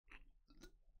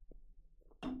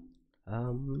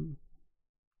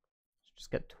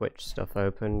Just get Twitch stuff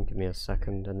open. Give me a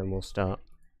second, and then we'll start.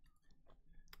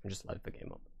 I'll just load the game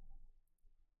up.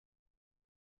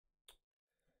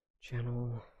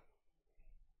 Channel.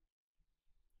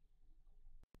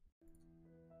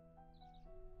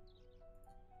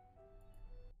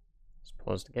 Let's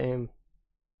pause the game.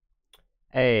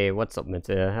 Hey, what's up,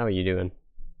 Matia? How are you doing?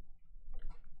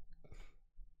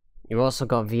 You also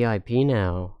got VIP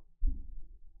now.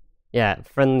 Yeah,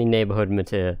 friendly neighborhood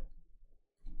Matia.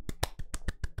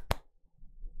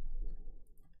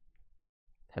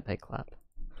 Pepe clap.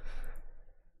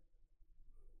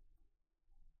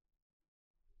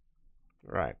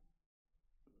 Right.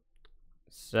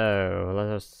 So, let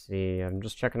us see. I'm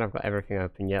just checking I've got everything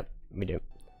open. Yep, we do.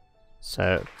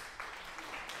 So,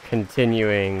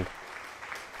 continuing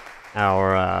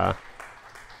our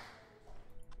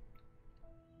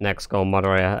next goal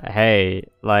moderator. Hey,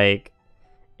 like,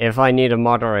 if I need a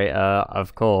moderator,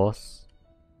 of course.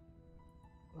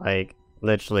 Like,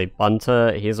 literally,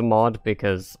 Bunter, he's a mod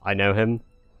because I know him.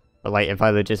 But like, if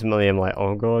I legitimately am like,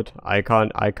 oh god, I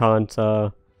can't,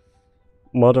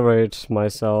 moderate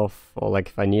myself, or like,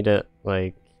 if I need it,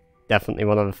 like, definitely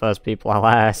one of the first people I'll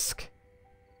ask.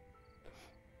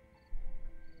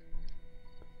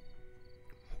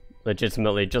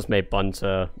 Legitimately just made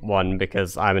Bunter one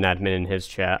because I'm an admin in his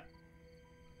chat.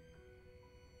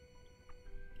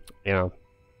 You know.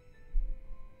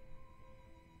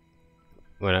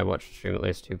 When I watch the stream at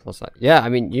least 2+. Yeah, I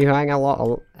mean, you hang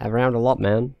around a lot,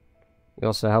 man. You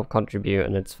also help contribute,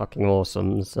 and it's fucking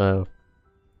awesome, so...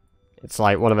 It's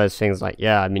like one of those things like,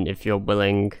 yeah, I mean, if you're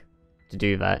willing to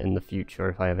do that in the future,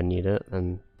 if I ever need it,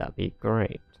 then that'd be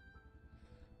great.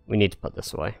 We need to put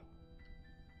this away.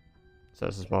 So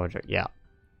this is more of a joke, yeah.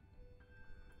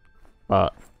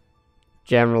 But,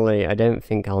 generally, I don't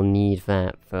think I'll need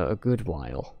that for a good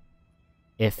while.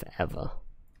 If ever.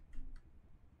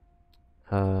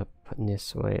 Putting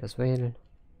this away as well.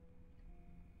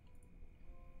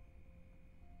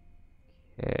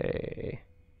 Okay.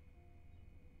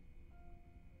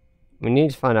 We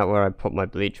need to find out where I put my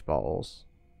bleach bottles.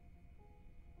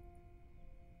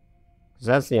 Because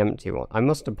that's the empty one. I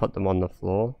must have put them on the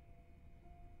floor.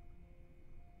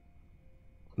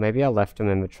 Maybe I left them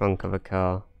in the trunk of a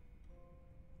car.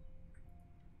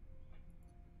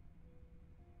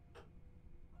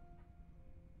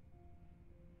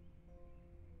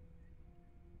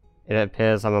 It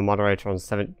appears I'm a moderator on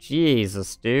 7.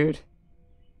 Jesus, dude.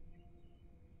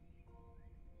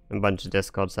 A bunch of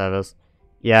Discord servers.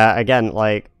 Yeah, again,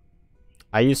 like,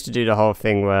 I used to do the whole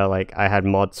thing where, like, I had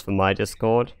mods for my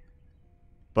Discord.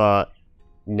 But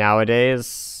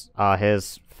nowadays,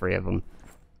 here's 3 of them.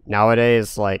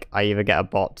 Nowadays, like, I either get a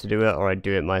bot to do it or I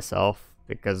do it myself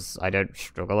because I don't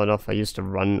struggle enough. I used to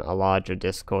run a larger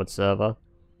Discord server.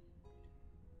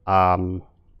 But,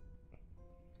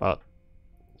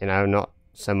 you know, not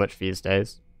so much these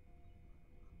days.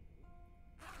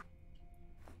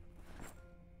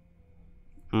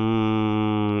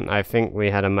 I think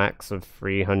we had a max of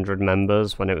 300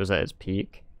 members when it was at its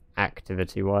peak,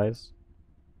 activity-wise.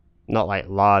 Not like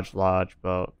large,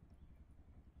 but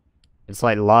it's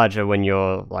like larger when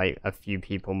you're like a few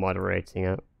people moderating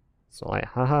it. So like,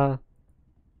 haha.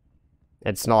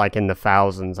 It's not like in the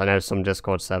thousands. I know some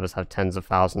Discord servers have tens of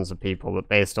thousands of people, but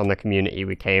based on the community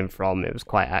we came from, it was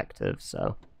quite active,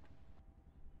 so.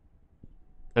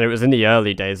 And it was in the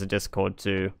early days of Discord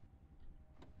too.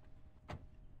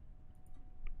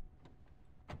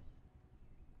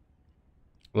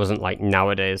 It wasn't like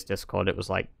nowadays Discord, it was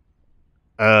like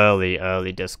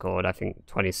early Discord, I think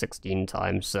 2016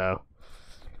 time, so.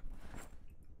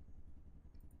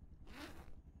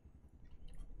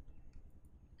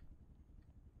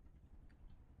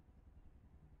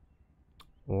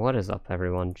 What is up,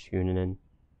 everyone tuning in?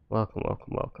 Welcome,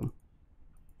 welcome, welcome.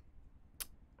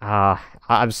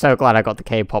 I'm so glad I got the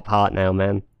K-pop heart now,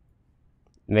 man.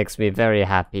 It makes me very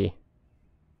happy.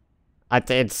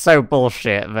 It's so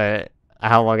bullshit that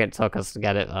how long it took us to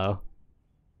get it, though.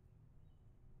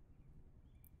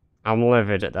 I'm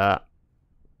livid at that.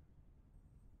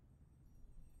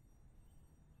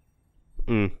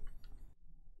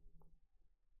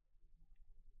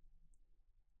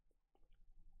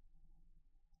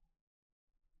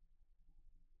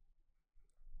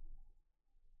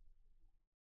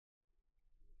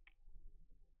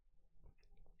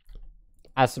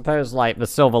 I suppose, like, the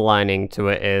silver lining to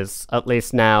it is, at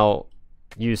least now,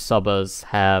 you subbers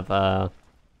have,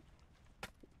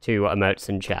 2 emotes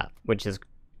in chat, which is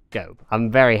dope.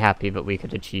 I'm very happy that we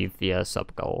could achieve the,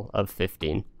 sub goal of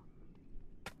 15.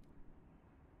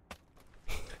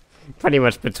 Pretty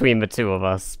much between the 2 of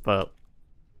us, but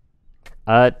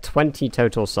 20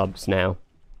 total subs now.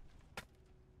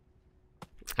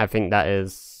 I think that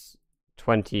is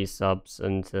 20 subs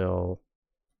until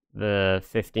the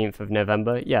 15th of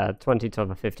November. Yeah, 20 till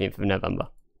the 15th of November.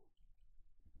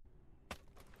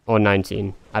 Or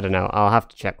 19. I don't know. I'll have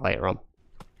to check later on.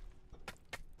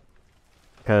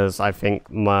 Because I think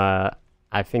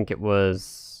it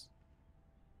was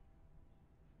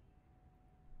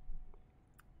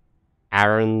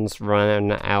Aaron's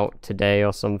run out today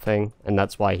or something, and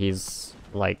that's why he's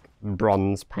like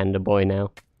bronze panda boy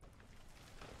now.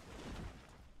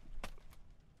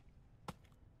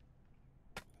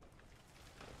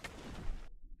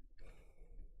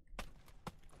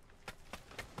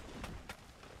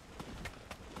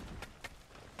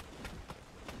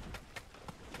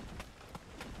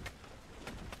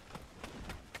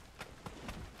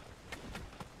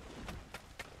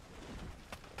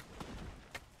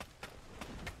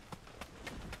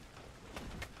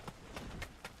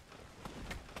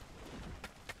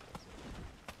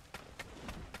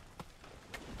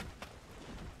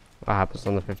 What happens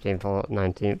on the 15th or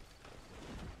 19th?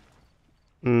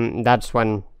 That's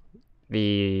when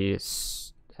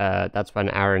that's when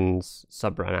Aaron's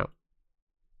sub ran out.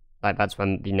 Like, that's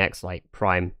when the next, like,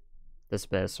 prime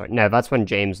disappears. Sorry. No, that's when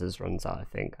James's runs out, I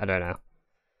think. I don't know.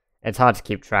 It's hard to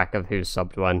keep track of who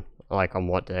subbed when, like, on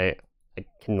what date. I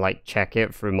can, like, check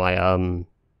it through my,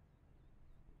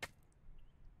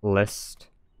 list,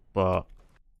 but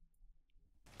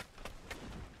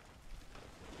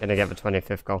gonna get the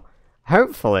 25th goal.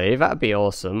 Hopefully, that'd be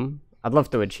awesome. I'd love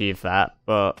to achieve that,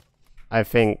 but I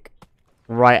think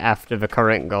right after the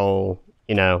current goal,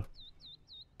 you know,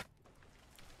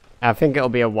 I think it'll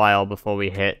be a while before we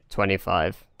hit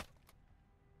 25.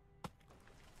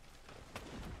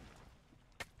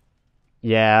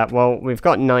 Yeah, well, we've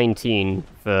got 19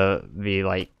 for the,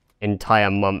 like, entire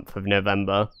month of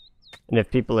November. And if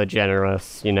people are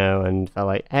generous, you know, and they're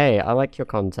like, hey, I like your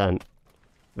content,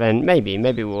 then maybe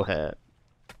we'll hit it.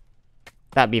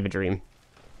 That'd be the dream.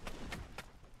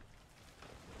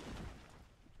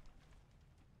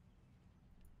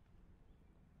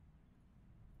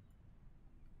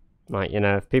 Like, you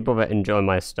know, if people that enjoy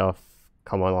my stuff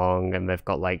come along and they've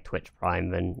got, like, Twitch Prime,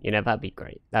 then, you know, that'd be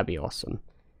great. That'd be awesome.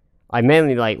 I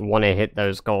mainly, like, want to hit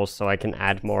those goals so I can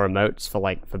add more emotes for,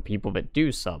 like, for people that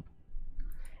do sub.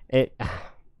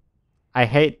 I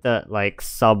hate that, like,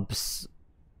 subs,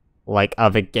 like, are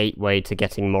the gateway to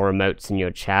getting more emotes in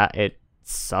your chat. It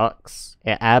sucks.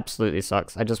 It absolutely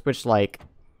sucks. I just wish, like,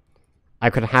 I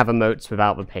could have emotes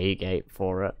without the pay gate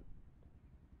for it.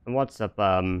 And what's up,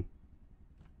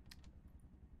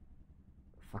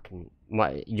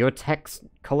 your text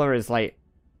color is, like,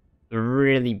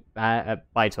 really bad.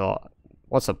 Biter.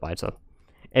 What's up, Biter?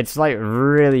 It's, like,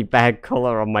 really bad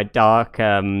color on my dark,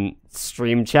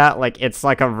 stream chat. Like, it's,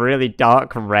 like, a really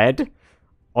dark red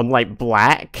on, like,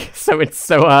 black, so it's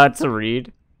so hard to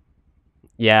read.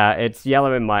 Yeah, it's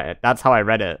yellow in my... That's how I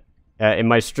read it. In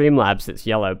my Streamlabs, it's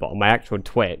yellow, but on my actual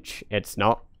Twitch, it's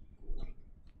not.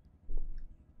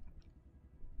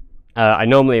 I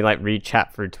normally, like, read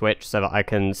chat through Twitch so that I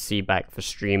can see back the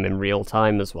stream in real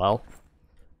time as well.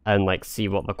 And, like, see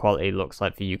what the quality looks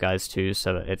like for you guys, too,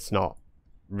 so that it's not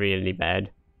really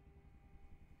bad.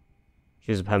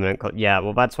 Choose a permanent color. Yeah,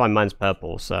 well, that's why mine's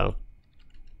purple, so...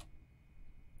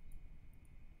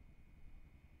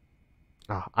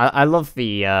 Oh, I love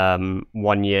the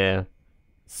 1 year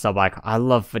sub icon. I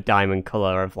love the diamond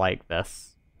color of, like,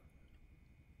 this.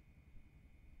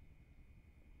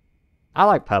 I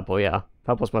like purple, yeah.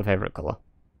 Purple's my favorite color.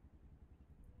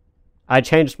 I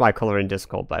changed my color in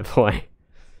Discord, by the way.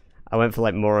 I went for,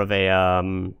 like, more of a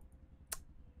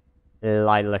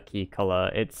lilac-y color.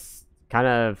 It's kind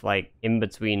of, like, in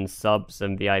between subs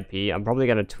and VIP. I'm probably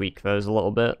gonna tweak those a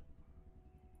little bit.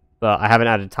 But I haven't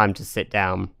had the time to sit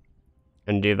down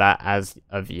and do that as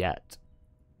of yet.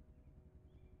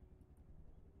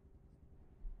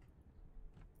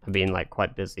 I've been, like,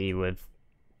 quite busy with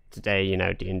today, you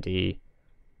know, D&D,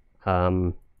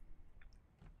 and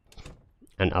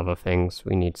other things.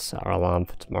 We need to set our alarm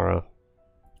for tomorrow.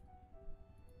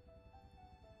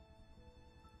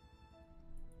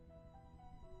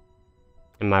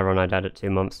 In my run, I died at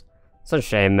 2 months. It's a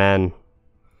shame, man.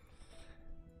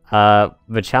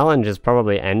 The challenge is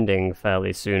probably ending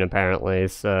fairly soon, apparently,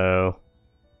 so...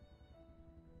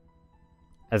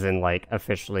 As in, like,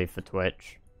 officially for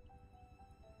Twitch.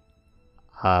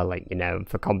 Like, you know,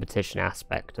 the competition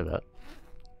aspect of it.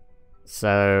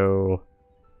 So...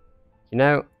 You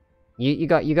know, you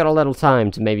got a little time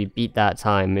to maybe beat that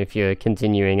time if you're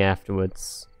continuing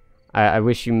afterwards. I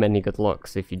wish you many good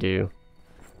lucks if you do.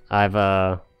 I've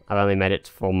I've only made it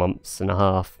to 4 months and a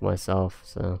half myself,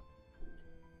 so...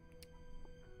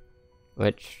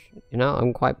 Which, you know,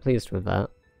 I'm quite pleased with that.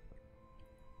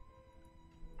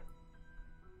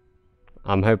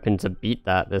 I'm hoping to beat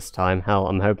that this time. Hell,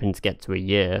 I'm hoping to get to a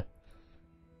year.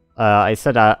 I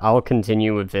said I'll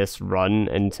continue with this run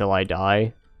until I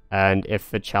die, and if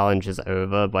the challenge is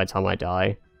over by the time I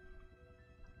die,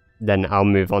 then I'll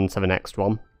move on to the next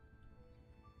one.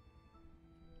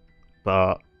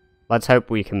 But let's hope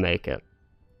we can make it.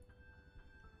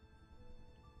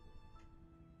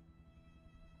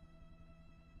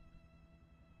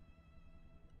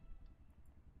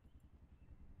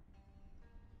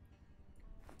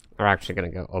 We're actually gonna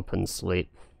go up and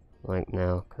sleep, like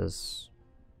now, because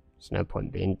there's no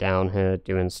point being down here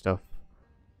doing stuff.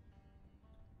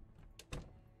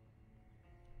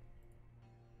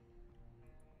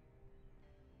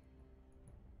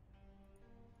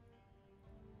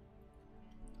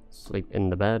 Sleep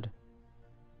in the bed.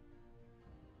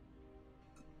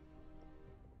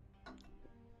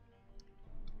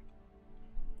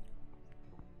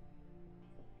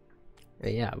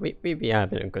 Yeah, we be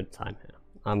having a good time here.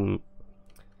 I'm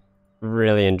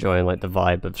really enjoying like the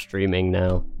vibe of streaming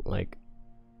now. Like,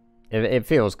 it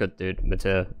feels good, dude.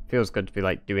 It feels good to be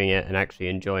like doing it and actually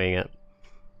enjoying it.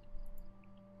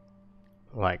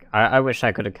 Like, I wish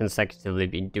I could have consecutively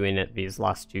been doing it these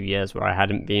last 2 years where I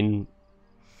hadn't been.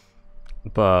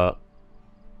 But,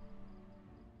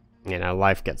 you know,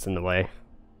 life gets in the way.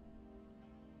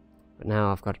 But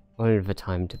now I've got all the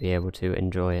time to be able to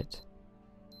enjoy it.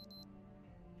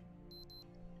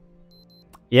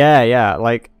 Yeah,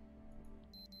 like...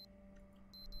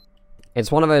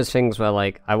 It's one of those things where,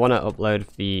 like, I want to upload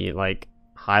the, like,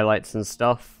 highlights and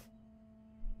stuff.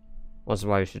 That's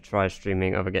why we should try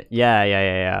streaming other games.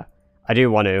 Yeah. I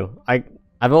do want to.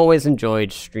 I've always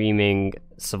enjoyed streaming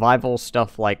survival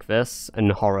stuff like this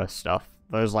and horror stuff.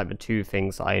 Those are, like, the two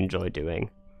things I enjoy doing,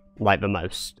 like, the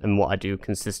most, and what I do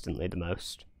consistently the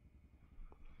most.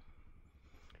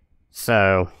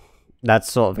 So...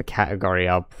 that's sort of a category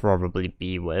I'll probably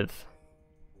be with.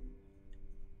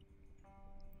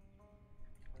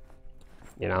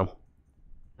 You know?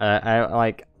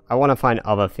 I want to find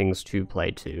other things to play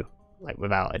too. Like,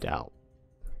 without a doubt.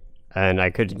 And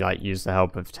I could, like, use the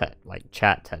help of,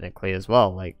 chat technically as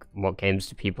well. Like, what games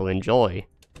do people enjoy?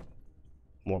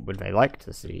 What would they like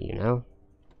to see, you know?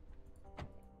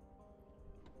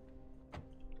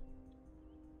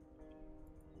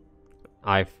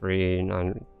 i3,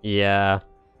 9... yeah.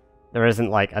 There isn't,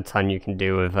 like, a ton you can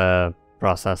do with a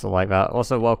processor like that.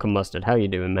 Also, welcome, Mustard. How you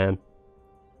doing, man?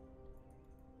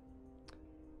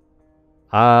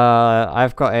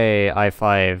 I've got a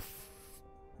i5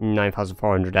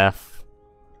 9400F.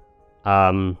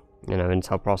 You know,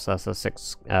 Intel processor,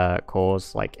 6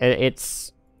 cores. Like,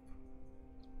 it's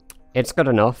good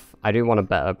enough. I do want a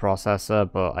better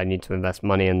processor, but I need to invest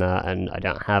money in that, and I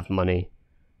don't have money.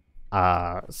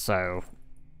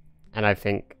 And I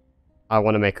think I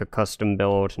want to make a custom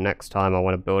build next time. I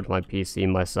want to build my PC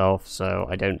myself, so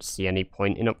I don't see any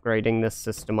point in upgrading this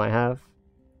system I have.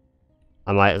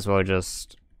 I might as well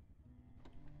just,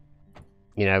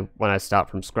 you know, when I start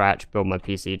from scratch, build my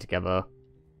PC together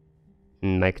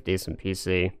and make a decent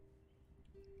PC.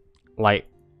 Like,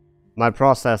 my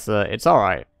processor, it's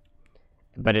alright,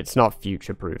 but it's not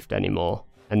future-proofed anymore,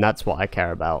 and that's what I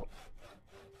care about.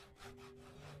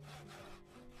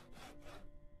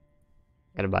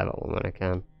 Gotta buy that one when I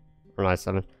can. Or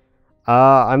i7.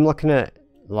 I'm looking at,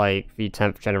 like, the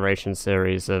 10th generation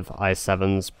series of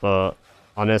i7s, but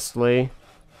honestly,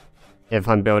 if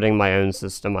I'm building my own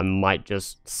system, I might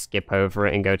just skip over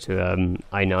it and go to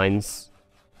i9s.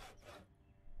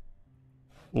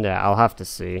 Yeah, I'll have to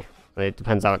see. It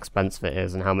depends how expensive it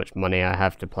is and how much money I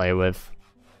have to play with.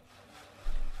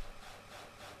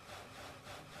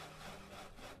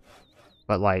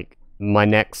 But, like, my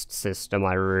next system,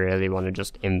 I really want to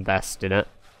just invest in it.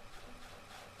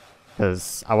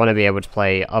 Because I want to be able to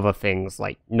play other things,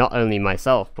 like, not only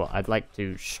myself, but I'd like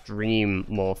to stream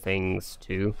more things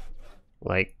too.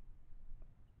 Like,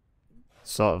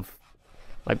 sort of,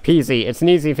 like PC, it's an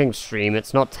easy thing to stream,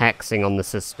 it's not taxing on the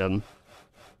system.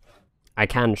 I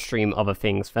can stream other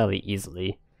things fairly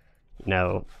easily, you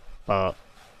know, but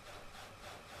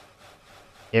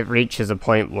it reaches a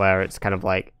point where it's kind of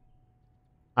like,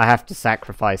 I have to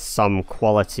sacrifice some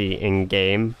quality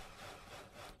in-game,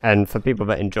 and for people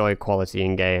that enjoy quality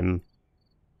in-game,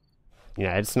 you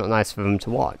know, it's not nice for them to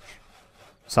watch.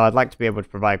 So I'd like to be able to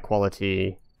provide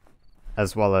quality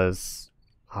as well as...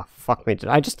 oh, fuck me, did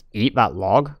I just eat that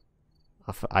log?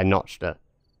 I notched it.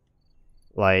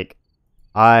 Like,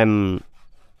 I'm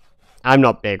I'm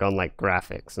not big on like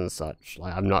graphics and such.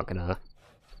 Like I'm not gonna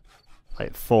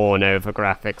like fawn over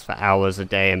graphics for hours a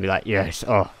day and be like, yes,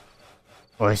 oh,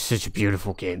 it's such a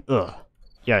beautiful game. Ugh,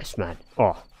 yes, man.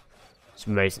 Oh, it's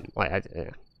amazing. Like, yeah.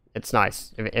 It's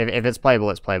nice. If it's playable,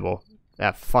 it's playable.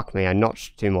 Yeah, fuck me. I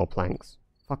notched 2 more planks.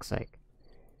 Fuck's sake.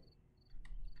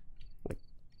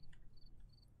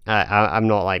 I'm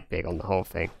not like big on the whole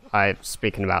thing. I was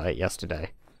speaking about it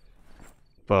yesterday,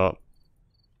 but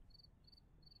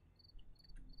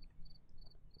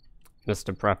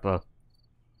Mr. Prepper.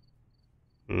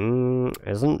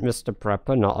 Isn't Mr.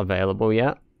 Prepper not available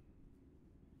yet?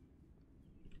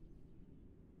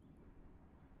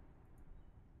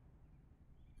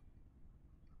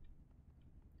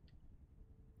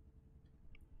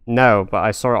 No, but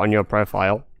I saw it on your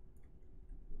profile.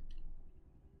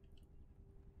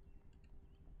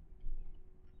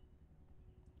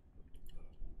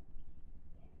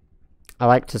 I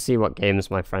like to see what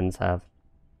games my friends have.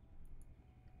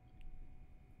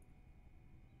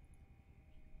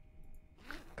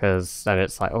 Because then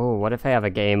it's like, oh, what if I have a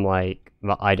game like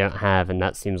that I don't have and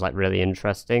that seems like really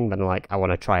interesting, then like I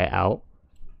want to try it out.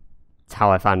 It's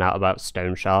how I found out about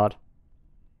Stone Shard.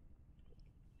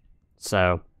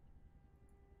 So,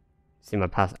 see my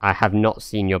past. I have not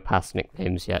seen your past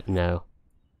nicknames yet, no.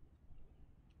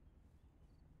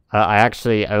 I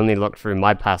actually only looked through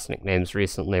my past nicknames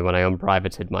recently when I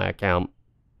unprivated my account.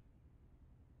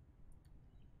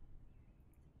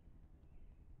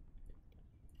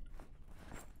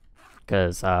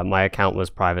 Because my account was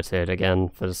privated again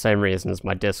for the same reason as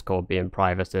my Discord being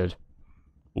privated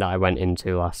that I went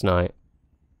into last night.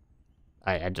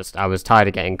 I was tired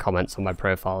of getting comments on my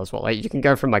profile as well. Like, you can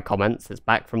go through my comments. It's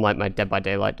back from like my Dead by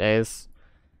Daylight days.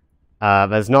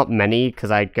 There's not many because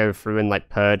I go through and like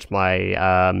purge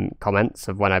my comments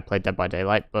of when I played Dead by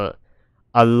Daylight, but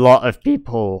a lot of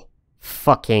people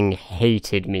fucking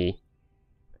hated me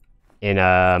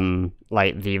in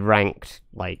like the ranked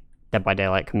like Dead by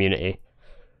Daylight community.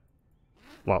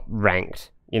 Well, ranked,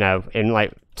 you know, in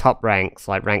like top ranks,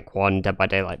 like rank 1 Dead by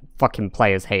Daylight, fucking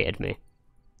players hated me.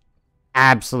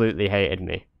 Absolutely hated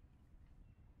me.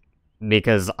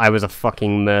 Because I was a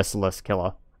fucking merciless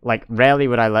killer. Like, rarely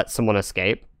would I let someone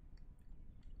escape.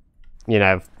 You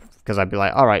know, because I'd be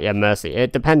like, alright, yeah, mercy.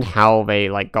 It depends how they,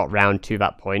 like, got round to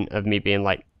that point of me being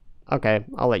like, okay,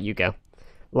 I'll let you go.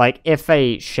 Like, if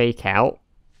they shake out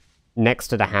next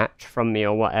to the hatch from me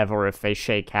or whatever, if they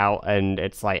shake out and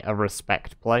it's, like, a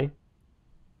respect play.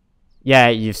 Yeah,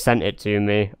 you've sent it to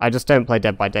me. I just don't play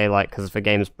Dead by Daylight because the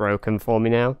game's broken for me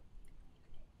now.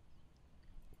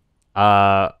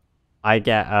 I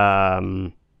get,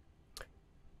 I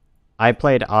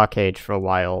played Arcade for a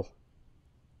while.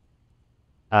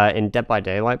 In Dead by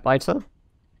Daylight Biter.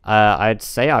 I'd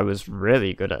say I was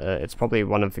really good at it. It's probably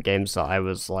one of the games that I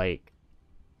was like,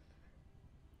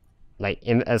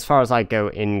 as far as I go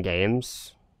in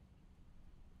games,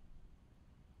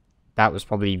 that was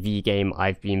probably the game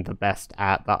I've been the best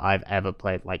at that I've ever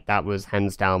played. Like, that was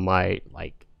hands down my,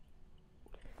 like,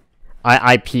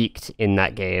 I peaked in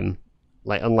that game.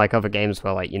 Like, unlike other games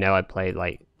where, like, you know, I played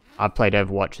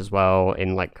Overwatch as well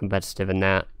in, like, competitive and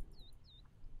that.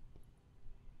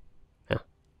 Yeah.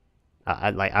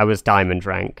 I was diamond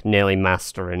rank, nearly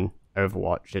mastering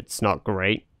Overwatch. It's not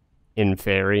great, in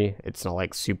theory. It's not,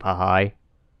 like, super high.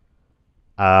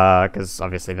 Because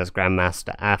obviously there's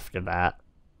Grandmaster after that.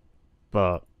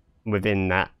 But within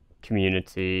that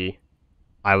community,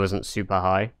 I wasn't super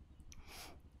high.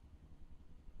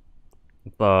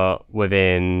 But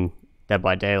within Dead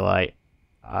by Daylight,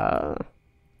 I'd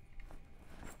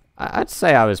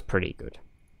say I was pretty good.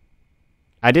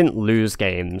 I didn't lose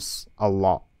games a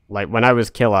lot. Like, when I was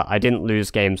killer, I didn't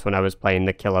lose games when I was playing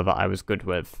the killer that I was good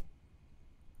with.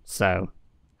 So,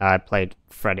 I played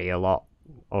Freddy a lot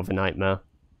over Nightmare.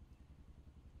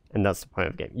 And that's the point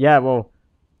of the game. Yeah, well,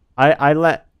 I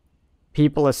let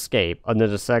people escape under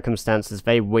the circumstances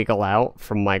they wiggle out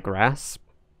from my grasp.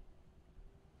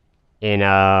 In,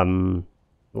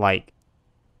 like,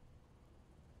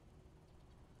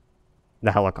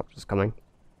 the helicopter's coming.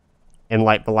 In,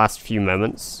 like, the last few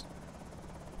moments.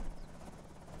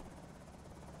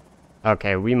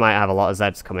 Okay, we might have a lot of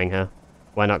Zeds coming here.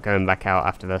 We're not going back out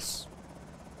after this.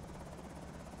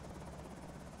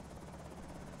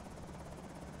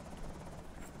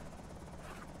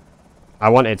 I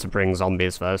wanted to bring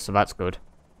zombies first, so that's good.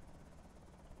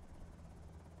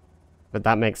 But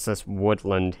that makes this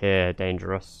woodland here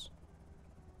dangerous.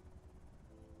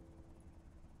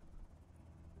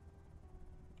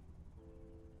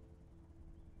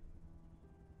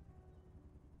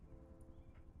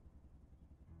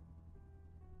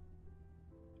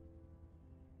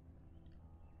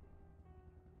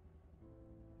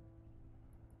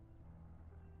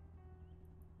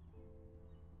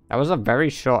 That was a very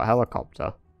short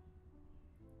helicopter.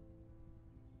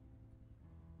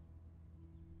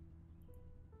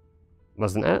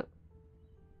 Wasn't it?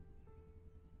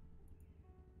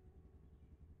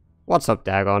 What's up,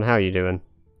 Dagon? How you doing?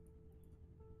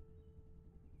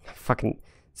 Fucking...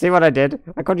 See what I did?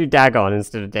 I called you Dagon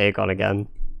instead of Dagon again.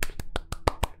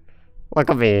 Look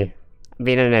at me. I'm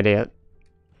being an idiot.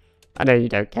 I know you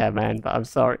don't care, man, but I'm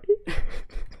sorry.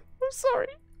 I'm sorry.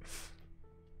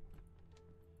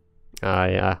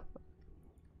 Yeah.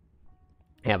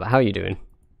 Yeah, but how you doing?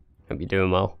 Hope you're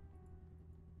doing well.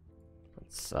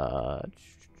 Let's,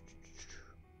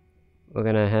 we're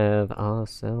gonna have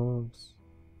ourselves...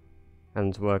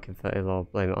 And working for I'll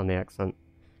blame it on the accent.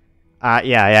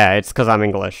 Yeah, it's because I'm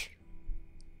English.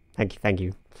 Thank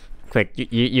you. Quick,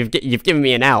 you've given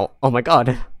me an out. Oh my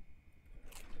god.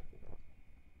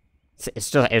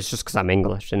 It's just because I'm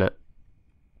English, isn't it?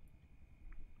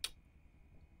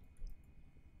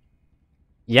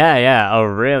 Yeah, a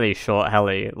really short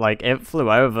heli. Like, it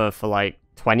flew over for like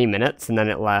 20 minutes and then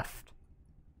it left.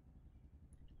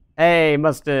 Hey,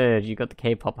 Mustard, you got the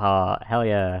K-pop heart. Hell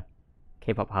yeah.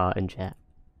 K-pop heart in chat.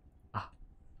 Ah,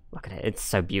 look at it. It's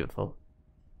so beautiful.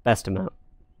 Best amount.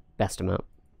 Best amount.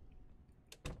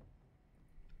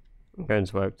 I'm going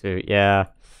to work too. Yeah.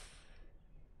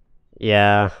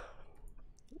 Yeah.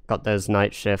 Got those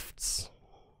night shifts.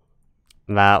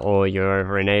 That, or you're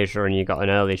over in Asia and you got an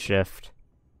early shift.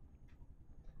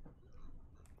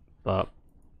 But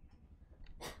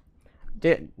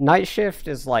night shift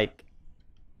is like...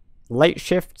 Late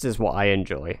shifts is what I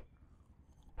enjoy.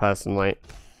 Personally.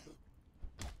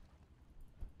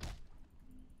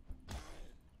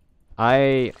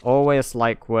 I always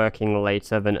like working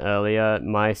later than earlier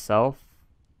myself.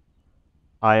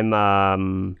 I'm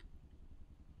well,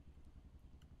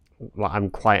 I'm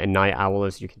quite a night owl,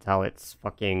 as you can tell. It's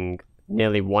fucking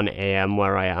nearly 1 AM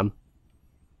where I am.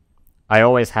 I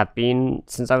always have been.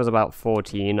 Since I was about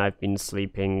 14, I've been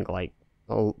sleeping, like,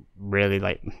 really,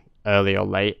 like, early or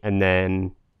late, and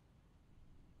then,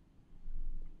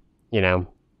 you know,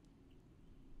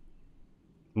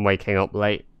 waking up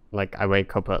late. Like, I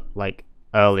wake up at, like,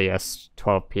 earliest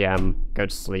 12 PM, go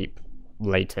to sleep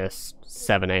latest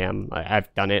 7 AM.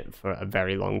 I've done it for a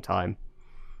very long time.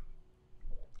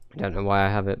 I don't know why I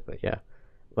have it, but yeah.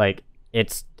 Like,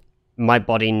 it's... My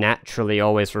body naturally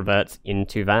always reverts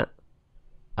into that.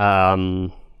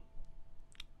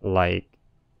 Like...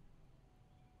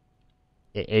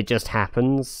 It just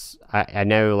happens. I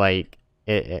know, like...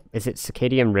 Is it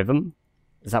circadian rhythm?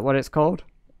 Is that what it's called?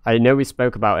 I know we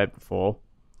spoke about it before.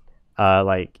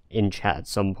 Like, in chat at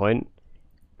some point.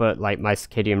 But, like, my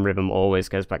circadian rhythm always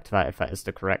goes back to that, if that is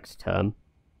the correct term.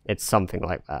 It's something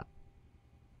like that.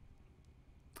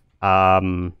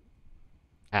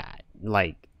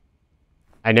 Like,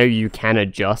 I know you can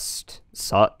adjust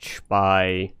such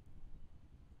by,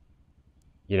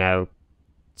 you know,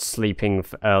 sleeping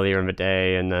earlier in the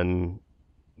day and then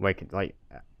waking,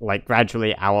 like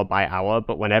gradually hour by hour,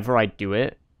 but whenever I do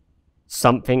it,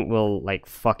 something will, like,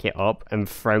 fuck it up and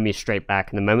throw me straight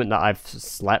back, and the moment that I've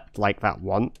slept like that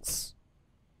once,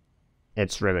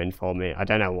 it's ruined for me. I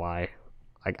don't know why.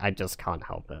 I just can't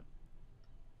help it.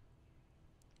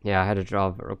 Yeah, I had a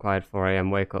job that required 4 AM,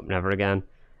 wake up, never again.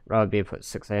 Rather be put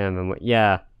 6 AM and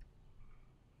yeah.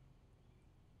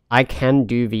 I can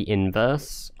do the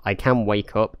inverse. I can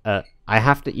wake up at... I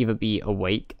have to either be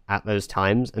awake at those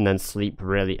times and then sleep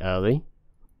really early,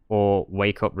 or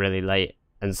wake up really late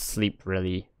and sleep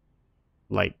really,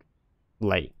 like,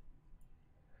 late.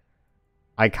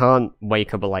 I can't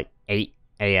wake up at, like, 8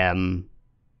 AM,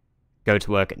 go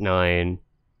to work at 9,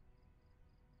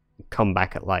 come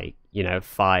back at, like, you know,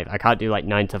 5. I can't do, like,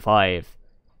 9 to 5,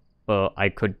 but I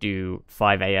could do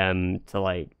 5 AM to,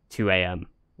 like, 2 AM.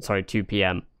 Sorry, 2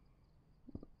 PM.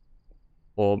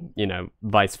 Or, you know,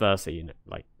 vice versa, you know,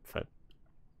 like, for...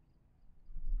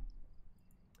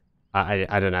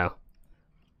 I don't know.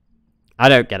 I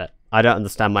don't get it. I don't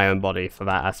understand my own body for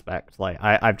that aspect. Like,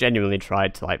 I've genuinely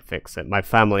tried to, like, fix it. My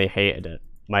family hated it.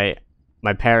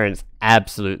 My parents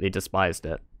absolutely despised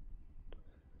it.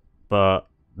 But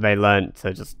they learned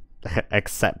to just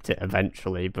accept it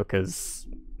eventually, because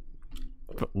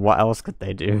what else could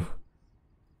they do?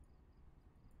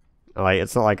 Like,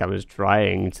 it's not like I was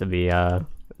trying to be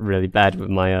really bad with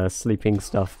my sleeping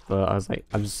stuff, but I was like,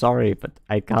 I'm sorry, but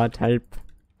I can't help.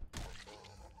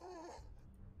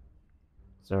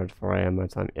 0 to 4 AM my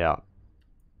time, yeah.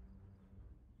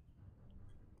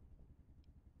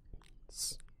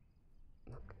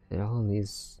 Look at all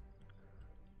these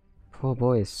poor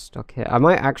boys stuck here. I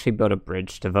might actually build a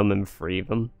bridge to them and free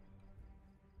them.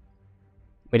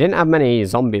 We didn't have many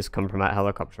zombies come from that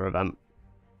helicopter event.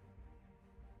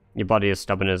 Your body is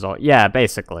stubborn as all. Yeah,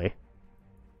 basically.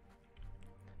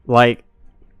 Like,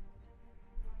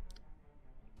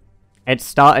 it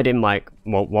started in like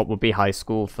what would be high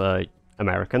school for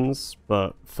Americans,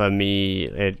 but for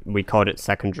me, we called it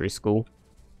secondary school.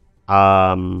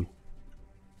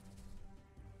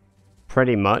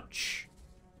 Pretty much,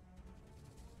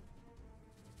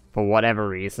 for whatever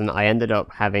reason, I ended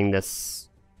up having this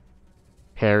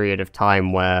period of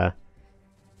time where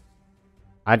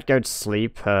I'd go to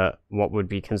sleep at what would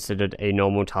be considered a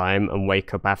normal time and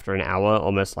wake up after an hour,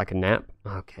 almost like a nap.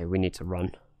 Okay, we need to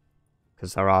run,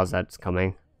 because there are Zeds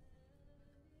coming.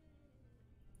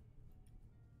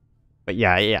 But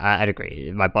yeah, I'd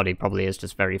agree. My body probably is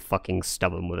just very fucking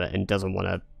stubborn with it and doesn't want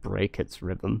to break its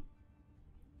rhythm.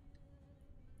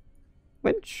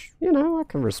 Which, you know, I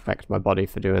can respect my body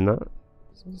for doing that.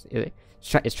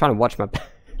 It's trying to watch my...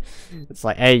 It's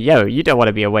like, hey, yo, you don't want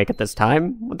to be awake at this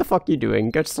time. What the fuck are you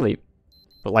doing? Go to sleep.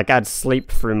 But, like, I'd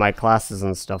sleep through my classes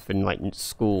and stuff in, like,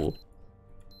 school.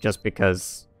 Just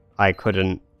because I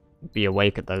couldn't be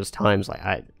awake at those times.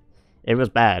 Like, it was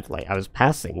bad. Like, I was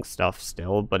passing stuff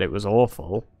still, but it was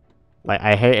awful. Like,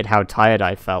 I hated how tired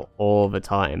I felt all the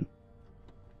time.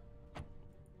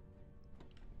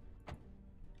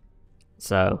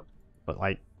 So, but,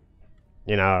 like,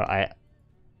 you know,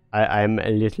 I'm a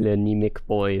little anemic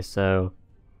boy, so...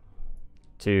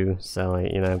 too, so,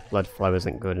 like, you know, blood flow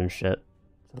isn't good and shit.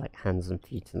 So, like, hands and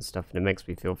feet and stuff, and it makes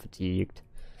me feel fatigued.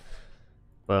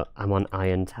 But I'm on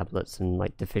iron tablets and,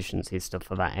 like, deficiency stuff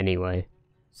for that anyway.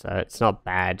 So it's not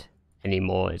bad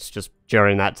anymore. It's just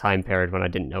during that time period when I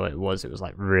didn't know what it was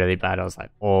like, really bad. I was, like,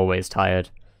 always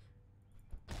tired.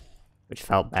 Which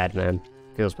felt bad, man.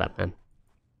 Feels bad, man.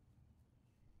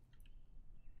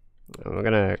 We're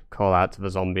gonna call out to the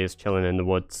zombies chilling in the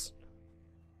woods.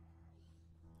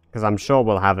 Because I'm sure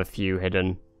we'll have a few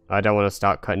hidden. I don't want to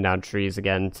start cutting down trees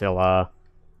again until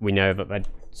we know that they're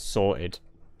sorted.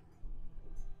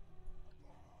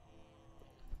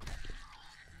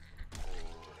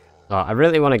 I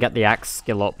really want to get the axe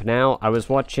skill up now. I was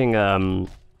watching, I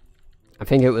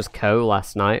think it was Ko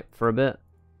last night for a bit.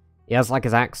 He has like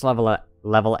his axe level at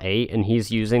level 8 and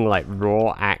he's using like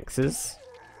raw axes.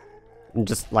 And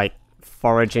just like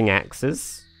foraging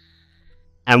axes.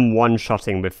 And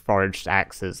one-shotting with foraged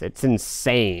axes. It's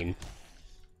insane.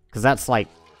 Because that's like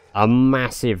a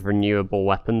massive renewable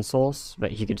weapon source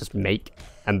that he could just make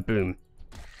and boom.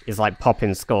 He's like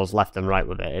popping skulls left and right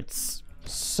with it. It's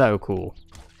so cool.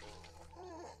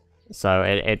 So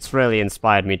it's really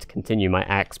inspired me to continue my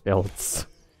axe builds.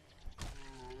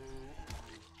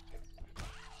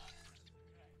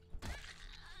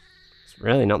 There's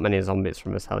really not many zombies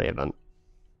from this heli event.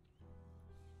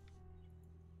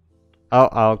 Oh,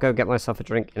 I'll go get myself a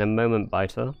drink in a moment,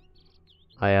 Biter.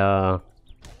 I'll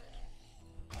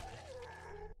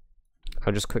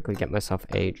just quickly get myself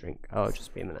a drink. Oh,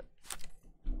 just be a minute.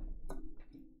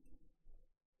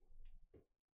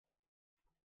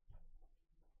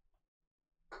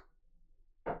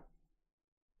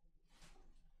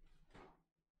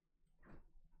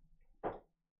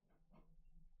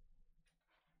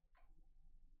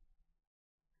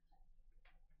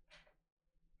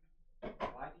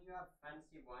 Why do you have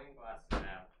fancy wine glasses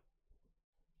now?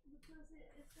 Because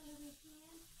it's gonna be too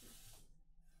empty.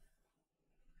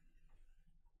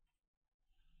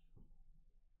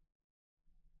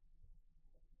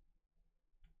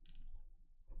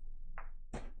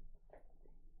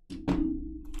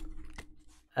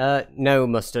 No,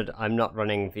 Mustard, I'm not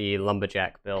running the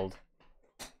Lumberjack build.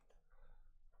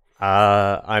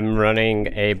 I'm running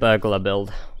a Burglar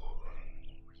build.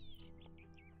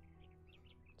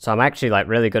 So I'm actually, like,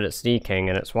 really good at sneaking,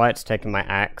 and it's why it's taken my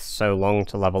axe so long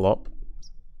to level up.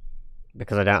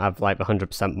 Because I don't have, like,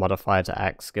 100% modifier to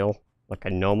axe skill, like I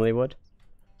normally would.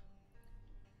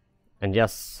 And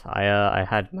yes, I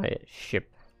had my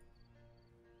ship.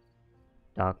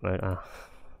 Dark mode,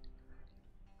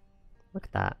 Look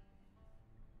at that.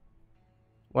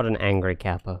 What an angry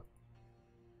Kappa.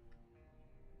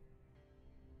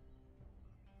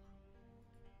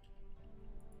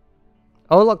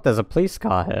 Oh look, there's a police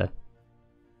car here.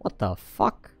 What the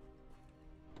fuck?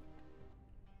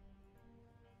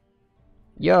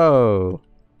 Yo!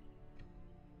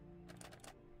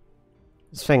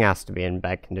 This thing has to be in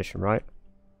bad condition, right?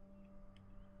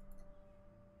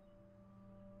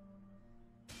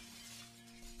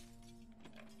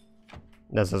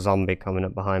 There's a zombie coming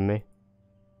up behind me.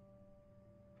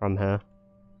 From here.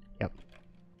 Yep.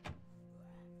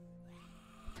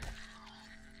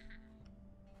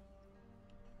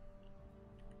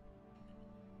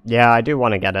 Yeah, I do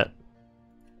want to get it.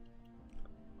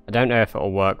 I don't know if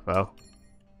it'll work, though.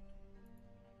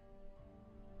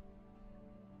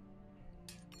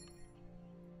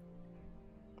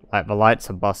 Like, the lights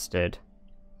are busted.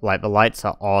 Like, the lights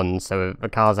are on, so the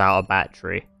car's out of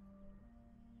battery.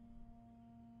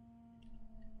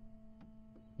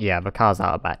 Yeah, the car's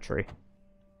out of battery.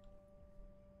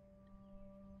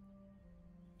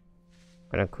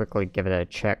 I'm gonna quickly give it a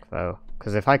check, though.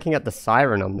 Because if I can get the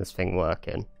siren on this thing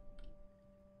working...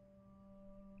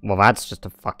 Well, that's just a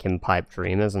fucking pipe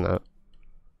dream, isn't it?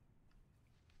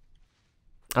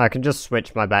 I can just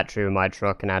switch my battery with my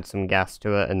truck and add some gas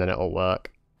to it, and then it'll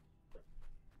work.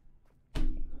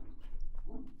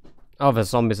 Oh, there's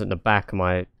zombies at the back of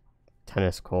my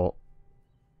tennis court.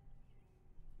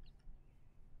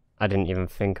 I didn't even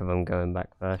think of them going back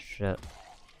there, shit.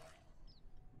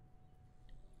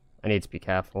 I need to be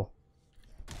careful.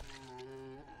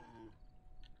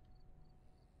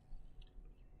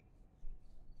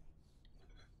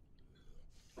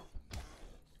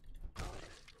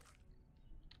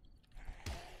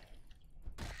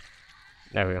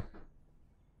 There we go.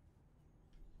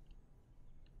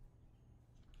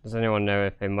 Does anyone know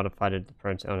if they modified the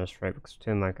prone to illness rate? Because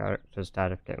 2 of my characters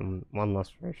died of getting 1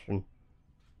 lacerations.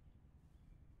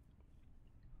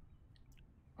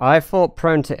 I thought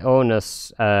prone to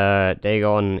illness,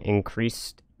 Dagon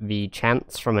increased the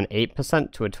chance from an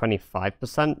 8% to a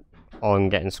 25% on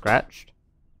getting scratched.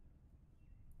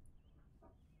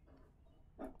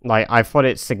 Like, I thought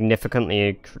it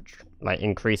significantly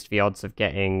increased the odds of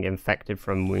getting infected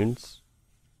from wounds.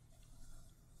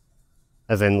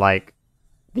 As in, like,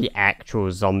 the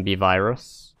actual zombie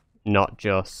virus, not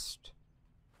just,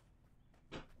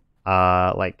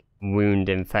 like, wound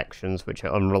infections which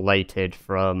are unrelated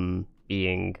from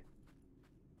being,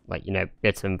 like, you know,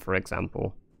 bitten, for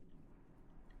example.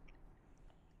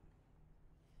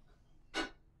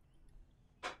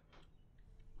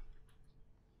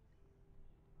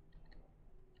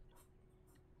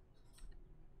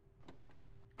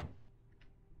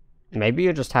 Maybe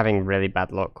you're just having really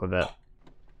bad luck with it.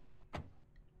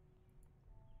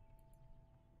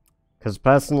 Because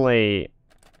personally,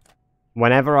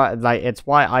 whenever it's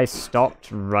why I stopped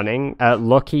running.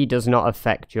 Lucky does not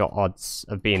affect your odds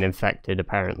of being infected,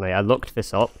 apparently. I looked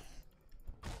this up.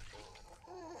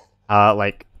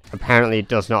 Like, apparently it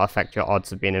does not affect your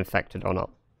odds of being infected or not.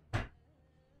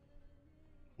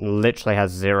 Literally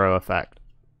has 0 effect.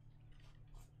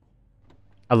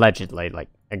 Allegedly, like,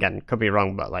 again, could be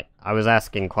wrong, but, like, I was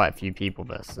asking quite a few people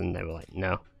this, and they were like,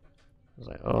 no. I was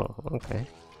like, oh, okay.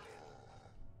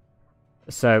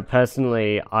 So,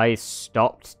 personally, I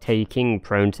stopped taking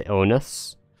prone to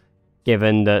illness,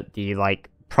 given that the, like,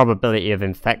 probability of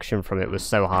infection from it was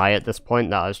so high at this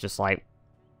point that I was just like...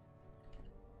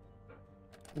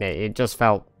 It just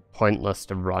felt pointless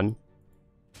to run.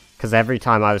 Because every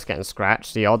time I was getting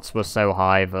scratched, the odds were so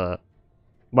high that...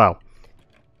 Well,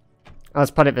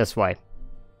 let's put it this way.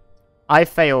 I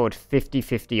failed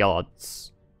 50-50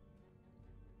 odds.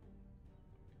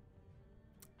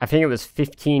 I think it was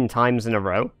 15 times in a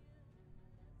row.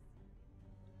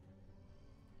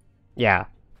 Yeah,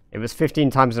 it was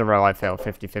 15 times in a row I failed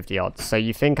 50-50 odds. So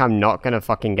you think I'm not gonna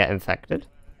fucking get infected?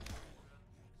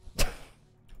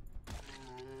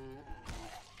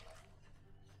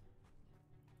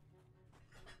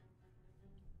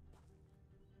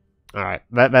 Alright,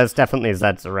 there's definitely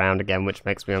Zeds around again, which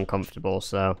makes me uncomfortable,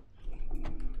 so...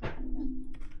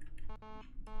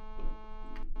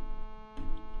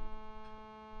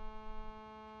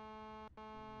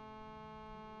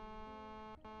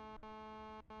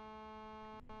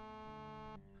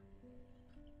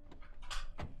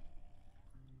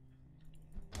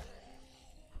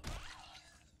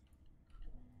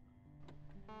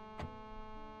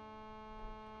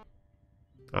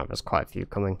 Oh, there's quite a few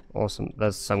coming. Awesome.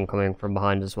 There's some coming from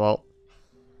behind as well.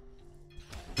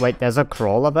 Wait, there's a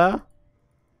crawler there?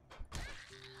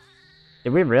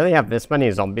 Did we really have this many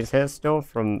zombies here still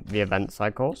from the event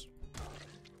cycles?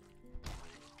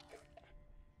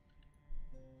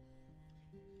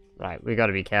 Right, we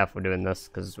gotta be careful doing this,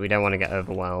 because we don't want to get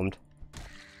overwhelmed.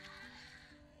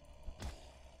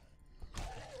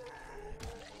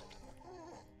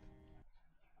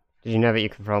 Did you know that you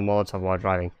can throw a Molotov while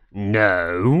driving?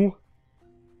 No!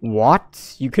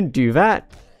 What? You can do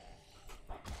that?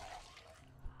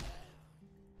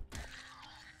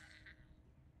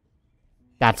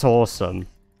 That's awesome.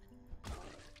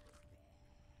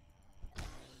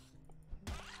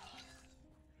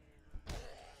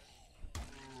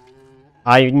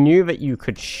 I knew that you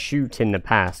could shoot in the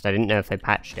past. I didn't know if they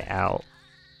patched it out.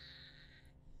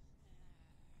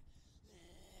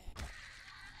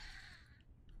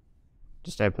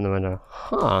 Just open the window.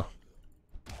 Huh.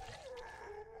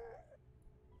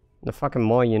 The fucking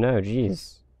more you know,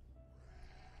 jeez.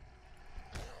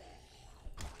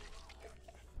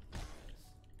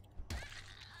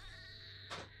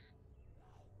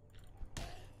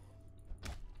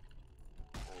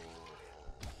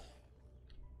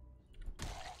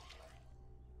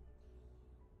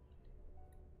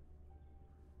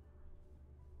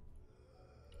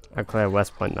 I clear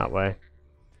West Point that way.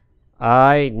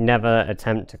 I never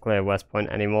attempt to clear West Point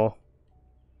anymore.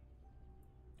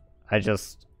 I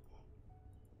just...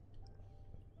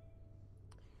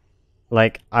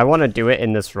 Like, I want to do it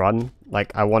in this run.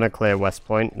 Like, I want to clear West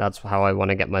Point. That's how I want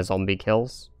to get my zombie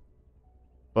kills.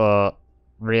 But,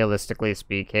 realistically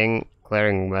speaking,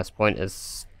 clearing West Point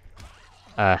is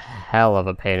a hell of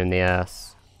a pain in the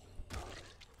ass.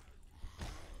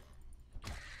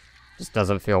 Just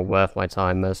doesn't feel worth my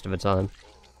time most of the time.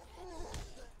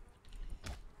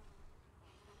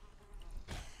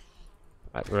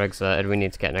 Right, we're exerted. We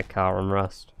need to get in a car and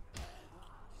rest.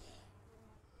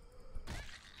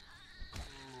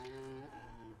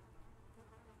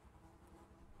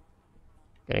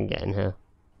 Gonna get in here.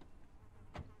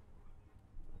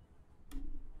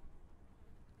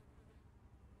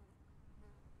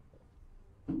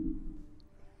 There's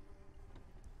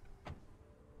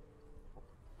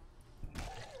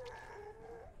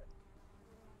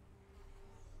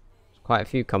quite a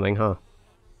few coming, huh?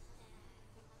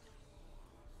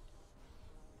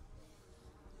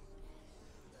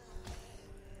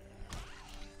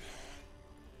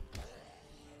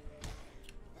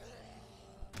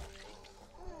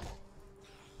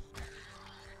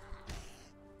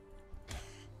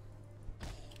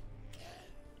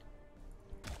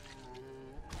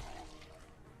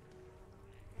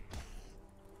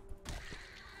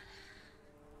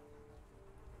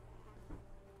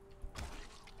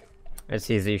 It's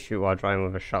easy, shoot while driving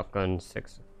with a shotgun,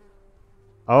 6.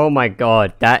 Oh my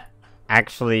god, that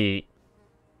actually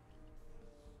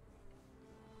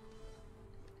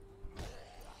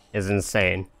is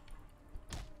insane.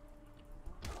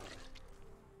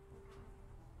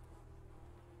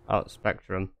 Oh,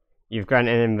 Spectrum. You've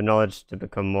granted him the knowledge to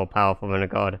become more powerful than a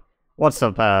god. What's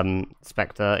up,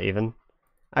 Spectre, even?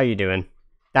 How you doing?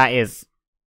 That is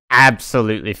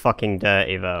absolutely fucking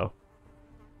dirty, though.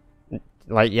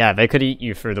 Like, yeah, they could eat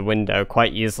you through the window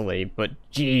quite easily, but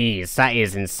jeez, that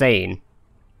is insane.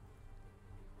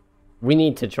 We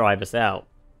need to try this out.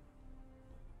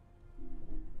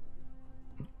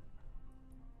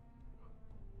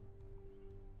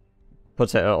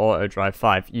 Put it at auto drive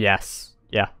 5. Yes.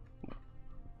 Yeah.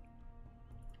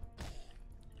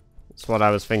 That's what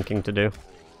I was thinking to do.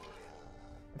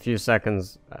 A few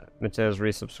seconds. Mateo's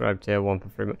resubscribed tier 1 for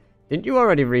 3 months. Didn't you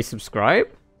already resubscribe?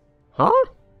 Huh?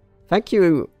 Thank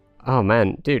you. Oh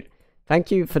man, dude.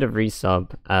 Thank you for the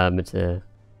resub, Mateo.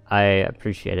 I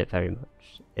appreciate it very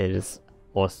much. It is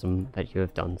awesome that you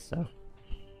have done so.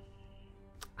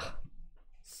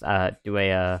 Do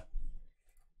a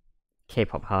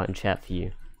K-pop heart and chat for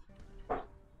you.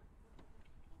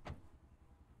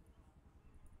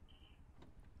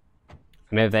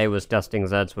 Meve was dusting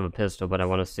Zeds with a pistol, but I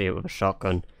want to see it with a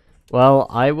shotgun. Well,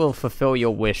 I will fulfill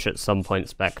your wish at some point,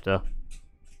 Spectre.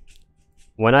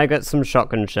 When I get some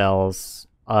shotgun shells,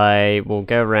 I will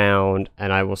go around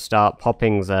and I will start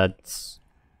popping Zeds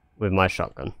with my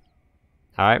shotgun.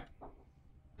 Alright?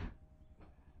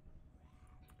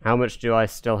 How much do I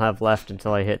still have left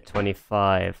until I hit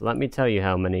 25? Let me tell you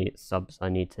how many subs I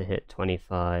need to hit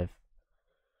 25.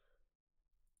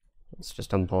 Let's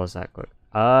just unpause that quick.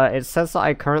 It says that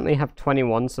I currently have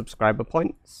 21 subscriber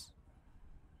points.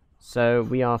 So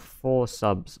we are 4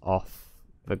 subs off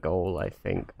the goal, I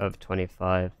think, of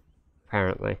 25,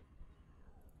 apparently.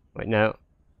 Wait, no.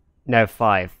 No,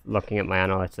 5, looking at my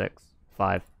analytics.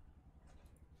 5.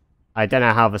 I don't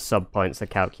know how the sub points are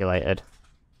calculated.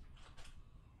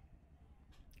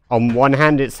 On one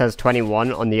hand it says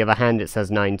 21, on the other hand it says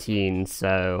 19,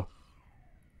 so...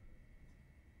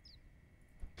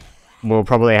 We'll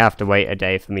probably have to wait a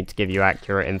day for me to give you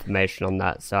accurate information on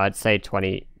that, so I'd say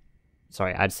 20...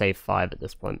 Sorry, I'd say 5 at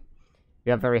this point. You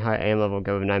have very high aim level,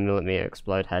 go with 9mm,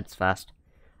 explode heads fast.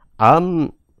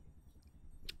 Well,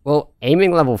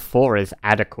 aiming level 4 is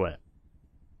adequate.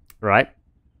 Right?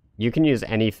 You can use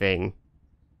anything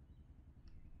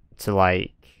to,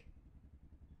 like,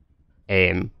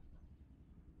 aim.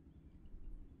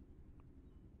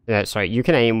 Yeah, sorry, you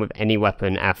can aim with any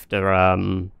weapon after,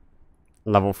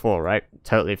 level 4, right?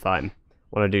 Totally fine.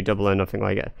 Want to do double or nothing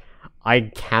like it.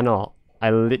 I cannot.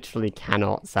 I literally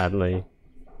cannot, sadly.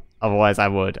 Otherwise I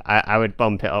would. I would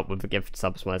bump it up with the gift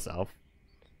subs myself.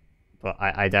 But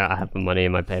I don't have the money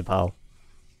in my PayPal.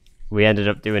 We ended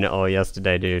up doing it all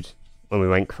yesterday, dude. When we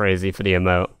went crazy for the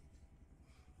emote.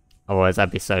 Otherwise I'd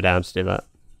be so down to do that.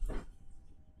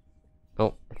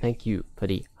 Oh, thank you for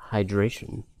the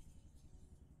hydration.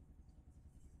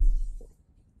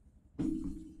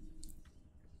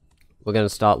 We're gonna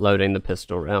start loading the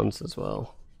pistol rounds as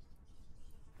well.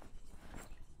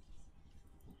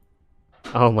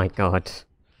 Oh my god.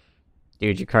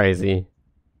 Dude, you're crazy.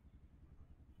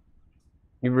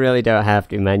 You really don't have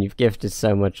to, man. You've gifted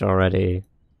so much already.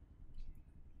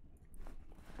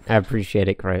 I appreciate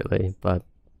it greatly, but...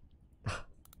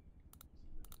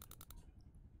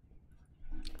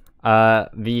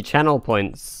 the channel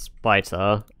points,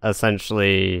 Biter,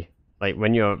 essentially, like,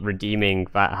 when you're redeeming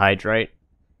that hydrate,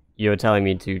 you're telling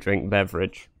me to drink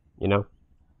beverage, you know?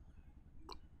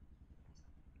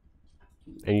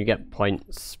 And you get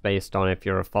points based on if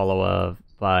you're a follower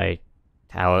by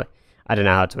how... I don't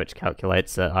know how Twitch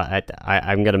calculates it.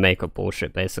 I'm gonna make up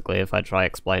bullshit, basically, if I try to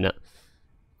explain it.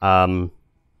 My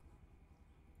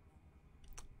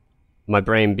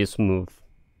brain be smooth.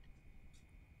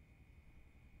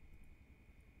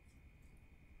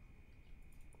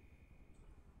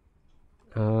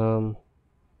 Can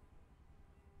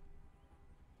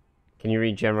you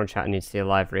read general chat? I need to see a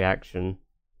live reaction.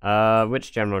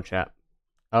 Which general chat?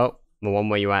 Oh, the one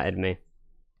where you added me.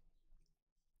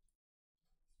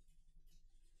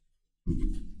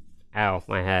 Ow,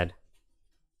 my head.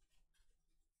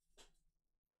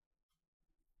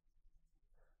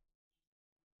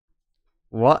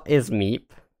 What is Meep?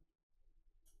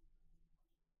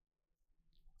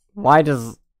 Why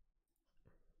does...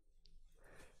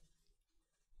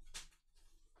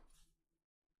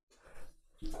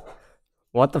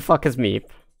 What the fuck is Meep?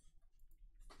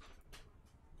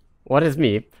 What is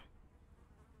Meep?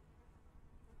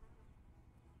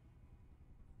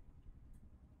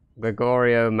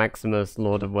 Gregorio Maximus,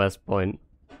 Lord of West Point.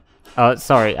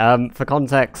 Sorry, for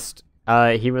context,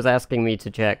 he was asking me to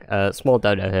check, Small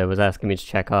Dodo here was asking me to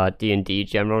check our D&D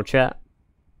general chat.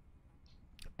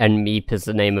 And Meep is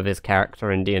the name of his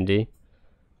character in D&D.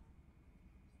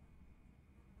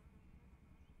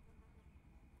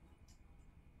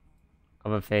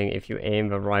 Other thing, if you aim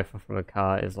the rifle from a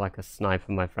car, is like a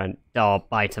sniper, my friend. Oh,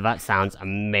 Biter, that sounds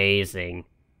amazing.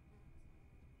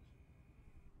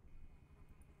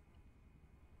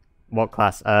 What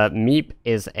class? Meep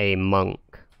is a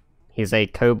monk. He's a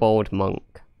kobold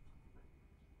monk.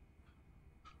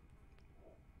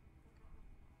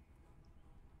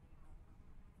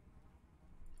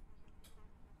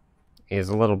 He's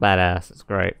a little badass, it's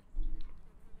great.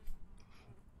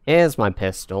 Here's my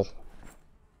pistol.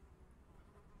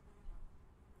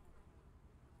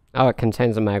 Oh, it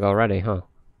contains a mag already, huh?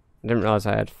 I didn't realize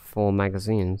I had 4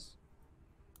 magazines.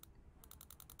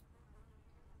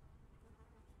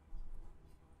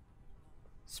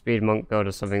 Speed monk go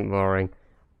to something boring.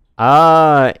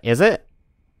 Is it?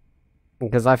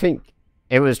 Because I think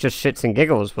it was just shits and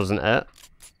giggles, wasn't it?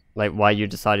 Like, why you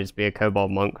decided to be a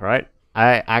kobold monk, right?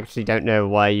 I actually don't know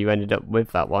why you ended up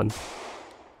with that one.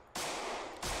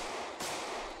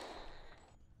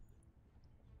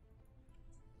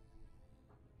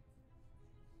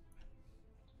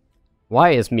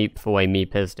 Why is Meep the way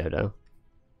Meep is, Dodo?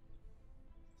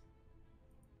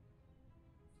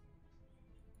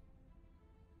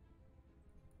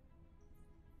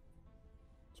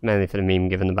 It's mainly for the meme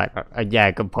given the background. Yeah,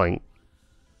 good point.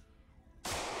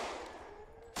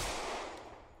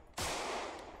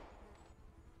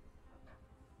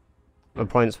 The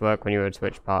points work when you're a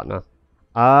Twitch partner.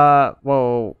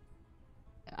 Well...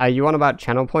 Are you on about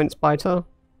channel points, Biter?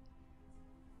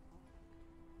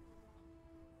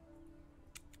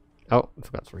 Oh, I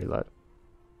forgot to reload.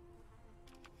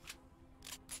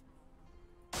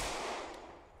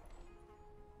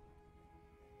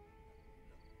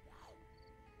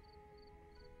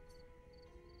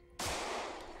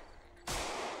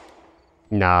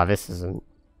 Nah, this isn't.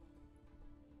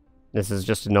 This is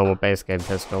just a normal base game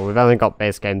pistol. We've only got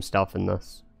base game stuff in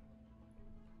this.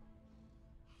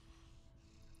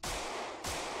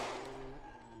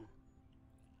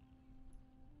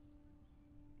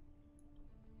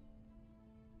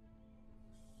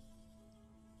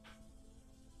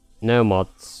 No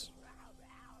mods.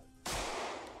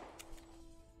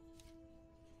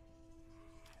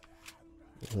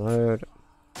 Load.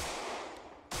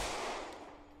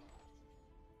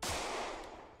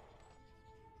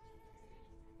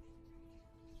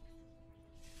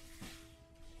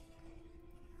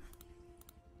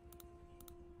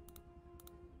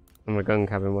 And the gun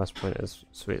cabin West Point is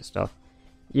sweet stuff.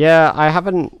 Yeah, I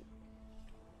haven't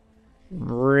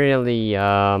really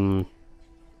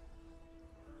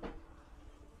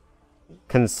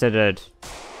considered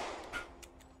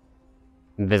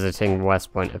visiting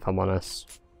West Point, if I'm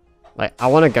honest. Like, I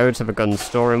want to go to the gun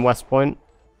store in West Point,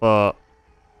 but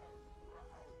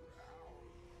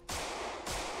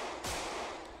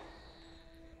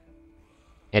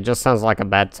it just sounds like a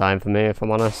bad time for me, if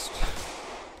I'm honest.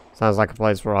 Sounds like a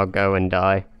place where I'll go and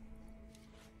die.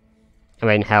 I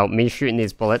mean, hell, me shooting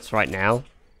these bullets right now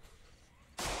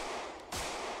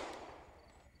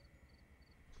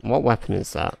What weapon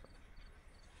is that?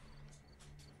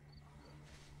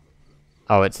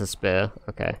 Oh, it's a spear.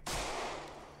 Okay.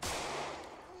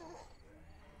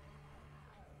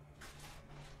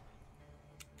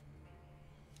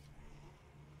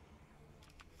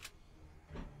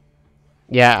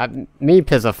 Yeah,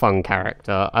 Meep is a fun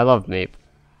character. I love Meep.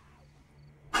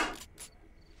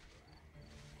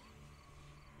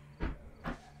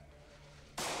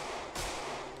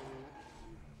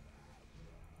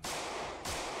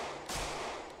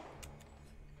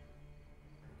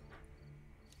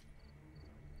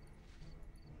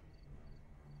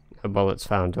 No bullets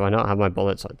found. Do I not have my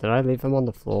bullets? Did I leave them on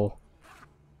the floor?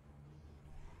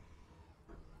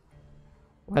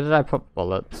 Where did I put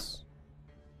bullets?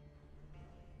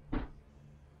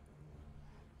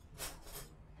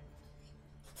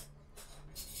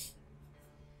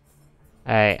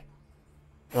 Hey,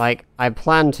 like, I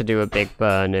plan to do a big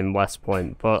burn in West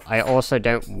Point, but I also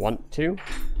don't want to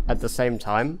at the same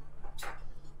time.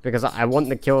 Because I want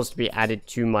the kills to be added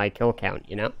to my kill count,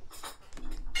 you know?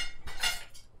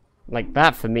 Like,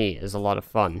 that for me is a lot of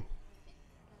fun.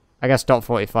 I guess dot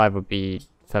 45 would be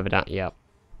further down, yep.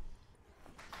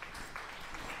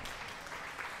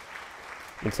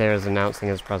 Material is announcing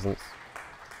his presence.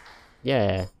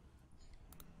 Yeah.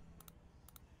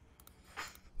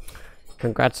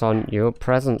 Congrats on your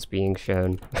presence being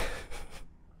shown.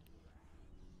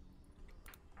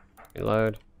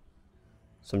 Reload.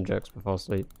 Some jokes before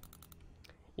sleep.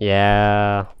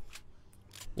 Yeah.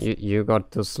 You got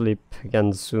to sleep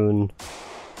again soon.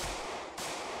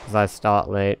 Cause I start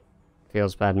late.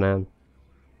 Feels bad, man.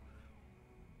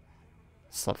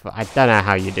 I don't know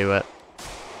how you do it.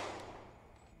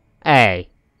 Hey.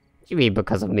 What you mean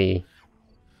because of me?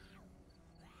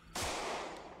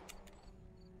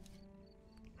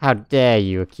 How dare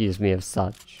you accuse me of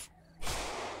such?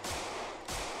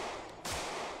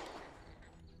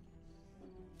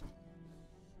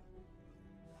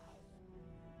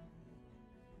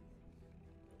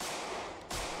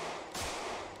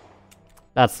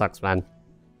 That sucks, man.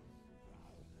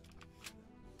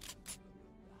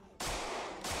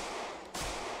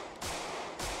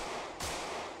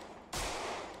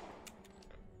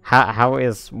 How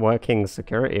is working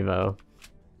security though?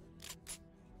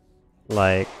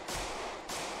 Like,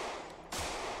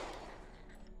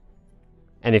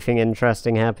 anything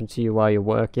interesting happen to you while you're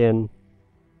working?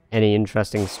 Any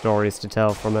interesting stories to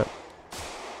tell from it?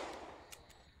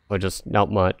 Or just not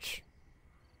much?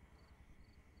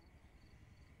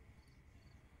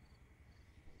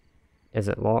 Is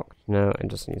it locked? No, it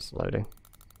just needs loading.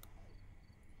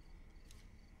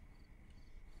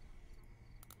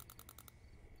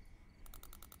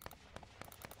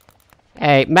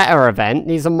 Hey, meta event,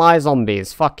 these are my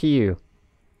zombies, fuck you.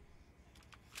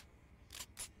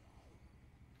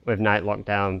 With night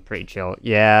lockdown, pretty chill.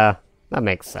 Yeah, that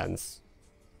makes sense.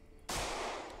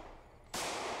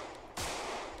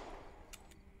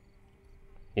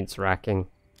 Needs racking.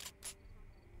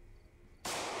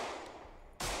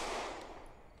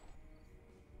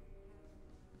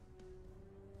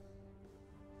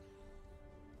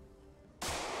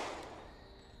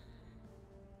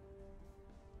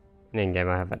 In game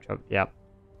I have that job. Yep.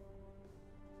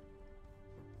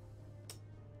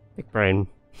 Big brain.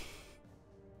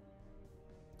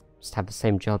 Just have the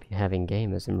same job you have in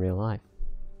game as in real life.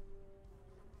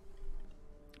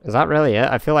 Is that really it?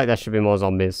 I feel like there should be more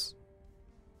zombies.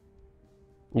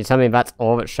 You tell me that's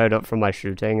all that showed up from my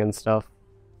shooting and stuff?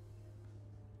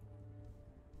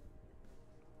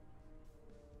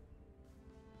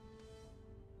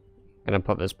 Gonna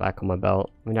put this back on my belt.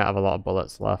 We don't have a lot of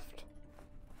bullets left.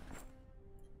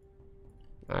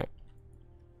 Alright.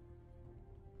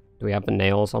 Do we have the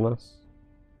nails on us?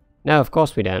 No, of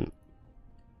course we don't.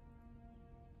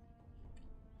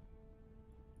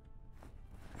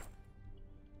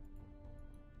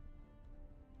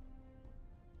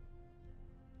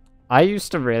 I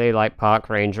used to really like Park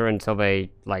Ranger until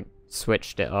they, like,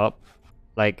 switched it up.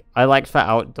 Like, I liked that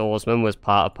Outdoorsman was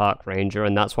part of Park Ranger,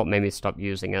 and that's what made me stop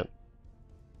using it.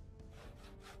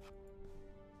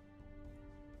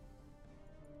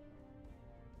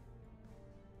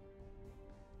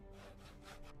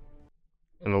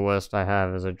 And the worst I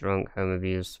have is a drunk, home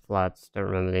abuse, flats, don't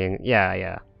remember the...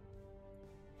 Yeah.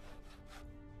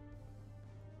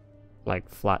 Like,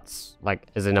 flats, like,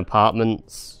 as in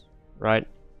apartments, right?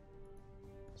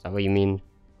 Is that what you mean?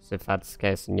 So if that's the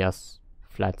case, then yes,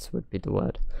 flats would be the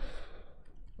word.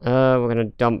 We're gonna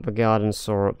dump the garden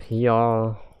saw up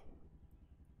here.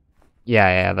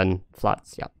 Yeah, then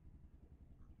flats, yep.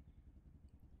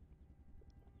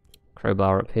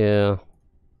 Crowbar up here.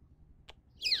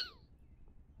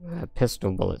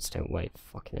 Pistol bullets don't weigh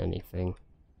fucking anything.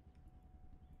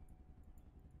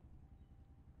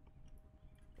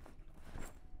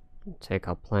 Take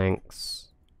our planks.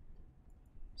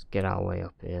 Let's get our way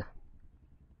up here.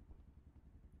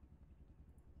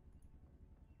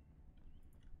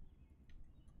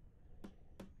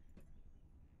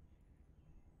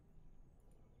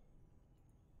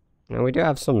 Now we do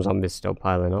have some zombies still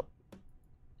piling up.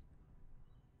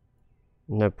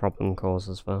 No problem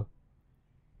causes though.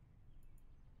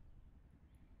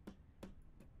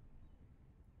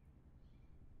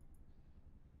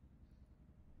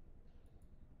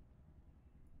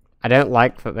 I don't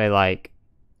like that they like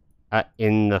are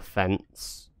in the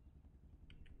fence.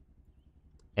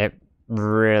 It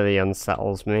really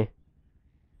unsettles me.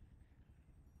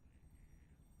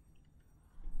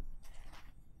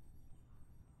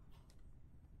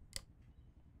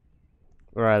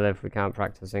 Where I live, we can't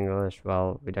practice English.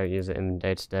 Well, we don't use it in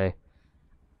day to day.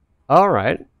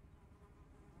 Alright.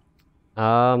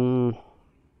 I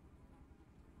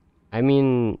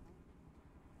mean,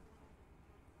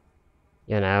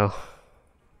 you know,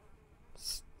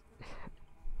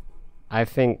 I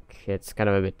think it's kind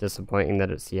of a bit disappointing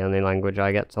that it's the only language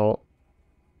I get taught.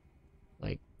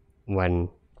 Like, when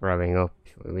growing up,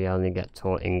 we only get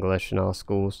taught English in our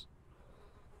schools.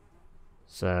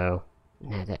 So,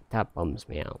 yeah, that bums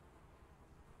me out.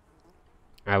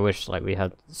 I wish, like, we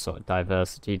had sort of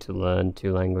diversity to learn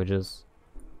 2 languages.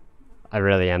 I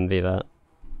really envy that.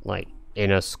 Like,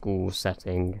 in a school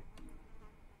setting.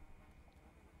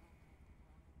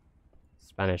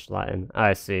 Spanish, Latin.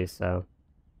 I see, so.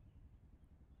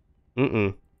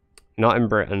 Not in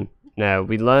Britain. No,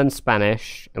 we learn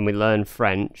Spanish and we learn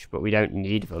French, but we don't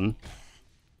need them.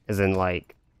 As in,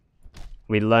 like,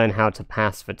 we learn how to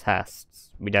pass for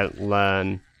tests. We don't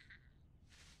learn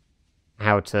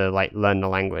how to, like, learn the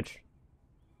language.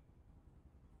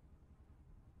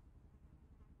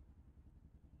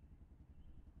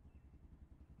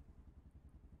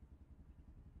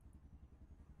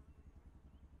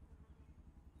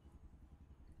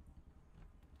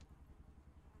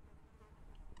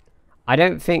 I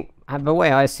don't think, the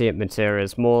way I see it, Materia,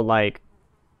 is more like,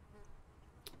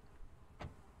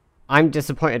 I'm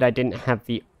disappointed I didn't have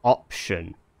the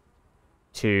option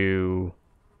to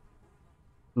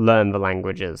learn the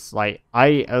languages. Like,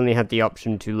 I only had the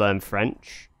option to learn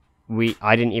French.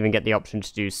 I didn't even get the option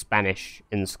to do Spanish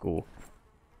in school,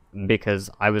 because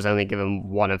I was only given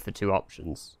one of the 2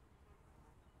 options.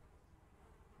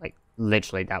 Like,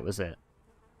 literally, that was it.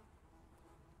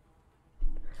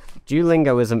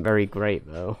 Duolingo isn't very great,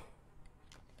 though.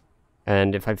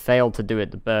 And if I fail to do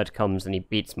it, the bird comes and he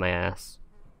beats my ass.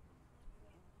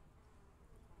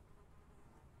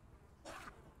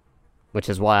 Which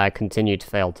is why I continue to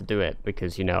fail to do it,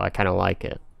 because, you know, I kind of like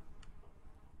it.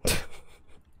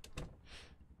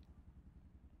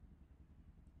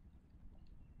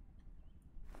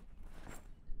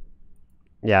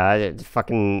 Yeah,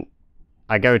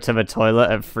 I go to the toilet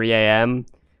at 3 AM.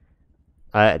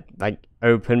 I, like,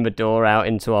 open the door out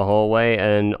into a hallway,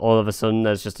 and all of a sudden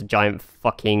there's just a giant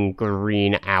fucking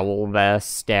green owl there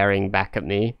staring back at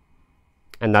me.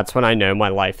 And that's when I know my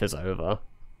life is over.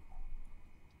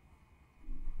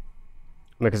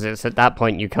 Because it's at that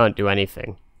point you can't do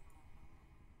anything.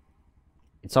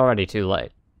 It's already too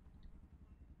late.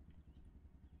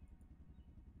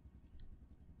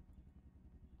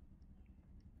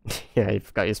 Yeah, you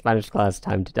forgot your Spanish class,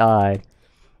 time to die.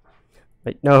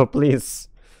 Like, no, please.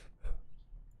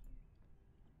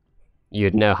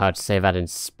 You'd know how to say that in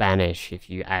Spanish if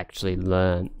you actually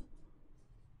learn.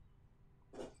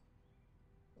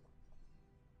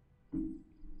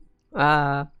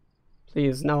 Ah,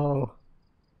 please, no.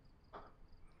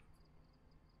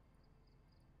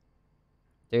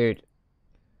 Dude.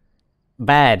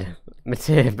 Bad.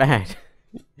 Materia, bad.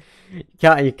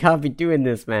 You can't be doing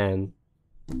this, man.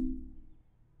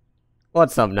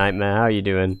 What's up, Nightmare? How you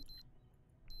doing?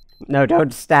 No,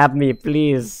 don't stab me,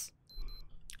 please.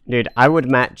 Dude, I would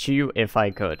match you if I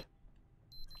could.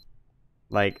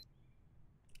 Like,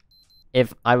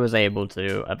 if I was able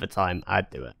to at the time, I'd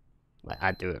do it. Like,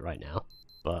 I'd do it right now.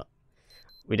 But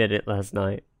we did it last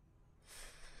night.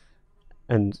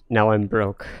 And now I'm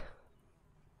broke.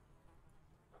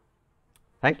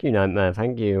 Thank you, Nightmare,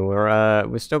 thank you.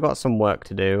 We've still got some work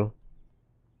to do.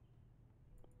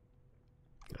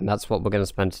 And that's what we're gonna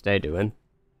spend today doing.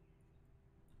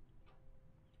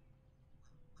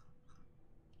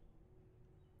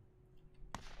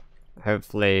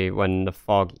 Hopefully, when the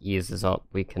fog eases up,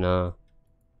 we can,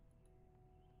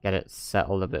 get it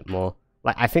settled a bit more.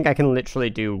 Like, I think I can literally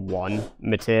do 1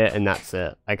 Materia, and that's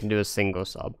it. I can do a single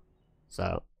sub.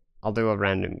 So, I'll do a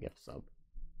random gift sub.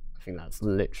 I think that's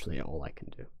literally all I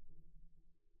can do.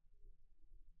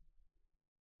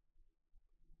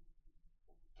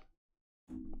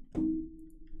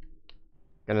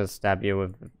 Gonna stab you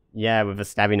with... Yeah, with a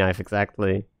stabby knife,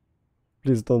 exactly.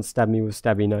 Please don't stab me with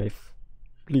stabby knife.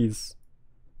 Please.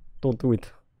 Don't do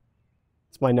it.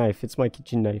 It's my knife. It's my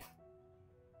kitchen knife.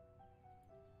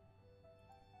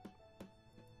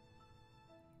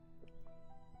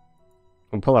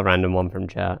 I'll pull a random one from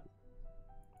chat.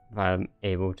 If I'm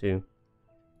able to.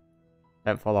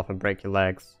 Don't fall off and break your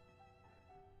legs.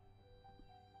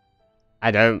 I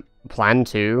don't plan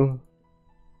to.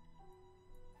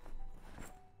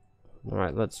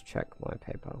 Alright, let's check my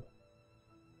PayPal.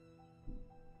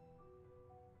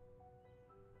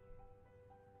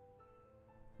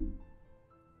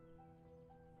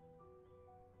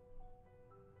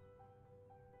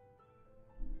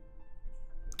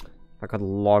 I could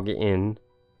log in.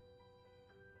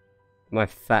 My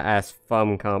fat ass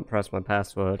thumb can't press my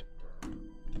password. I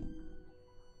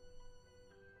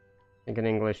think in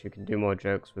English you can do more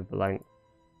jokes with blank.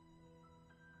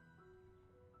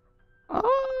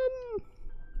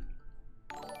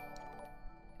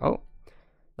 Oh,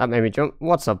 that made me jump.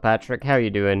 What's up, Patrick? How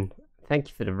you doing? Thank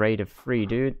you for the raid of 3,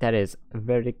 dude. That is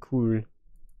very cool.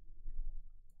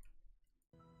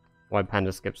 Why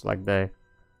panda skips leg day?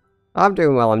 I'm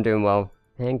doing well, I'm doing well.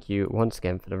 Thank you once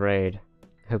again for the raid.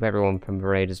 Hope everyone from the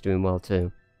raid is doing well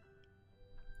too.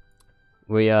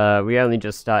 We only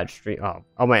just started stream.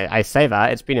 Oh wait, I say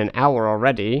that, it's been an hour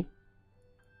already.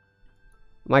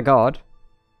 My god.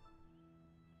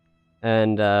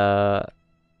 And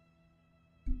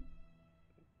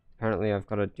apparently I've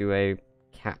got to do a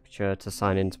captcha to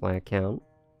sign into my account.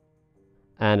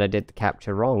 And I did the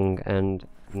captcha wrong, and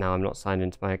now I'm not signed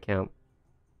into my account.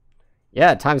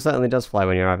 Yeah, time certainly does fly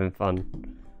when you're having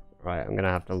fun. Right, I'm gonna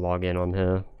have to log in on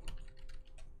here.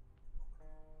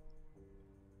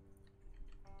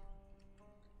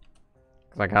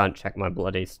 Because I can't check my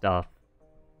bloody stuff.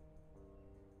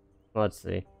 Let's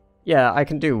see. Yeah, I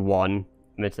can do one.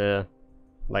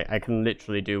 Like, I can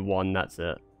literally do one, that's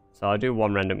it. So I'll do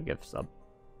one random gift sub.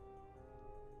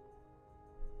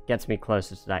 Gets me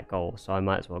closer to that goal, so I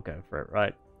might as well go for it,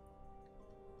 right?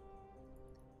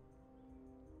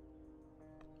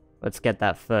 Let's get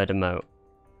that third emote.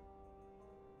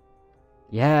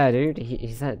 Yeah, dude,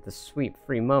 he's had the sweet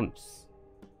 3 months.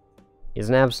 He's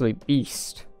an absolute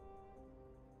beast.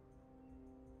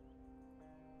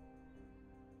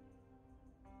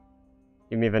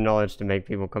 Give me the knowledge to make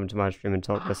people come to my stream and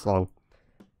talk this long.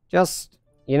 Just,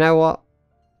 you know what?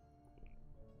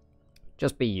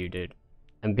 Just be you, dude.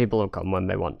 And people will come when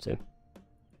they want to.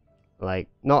 Like,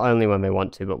 not only when they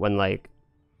want to, but when, like,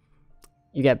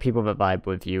 you get people that vibe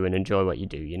with you and enjoy what you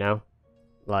do, you know?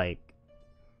 Like,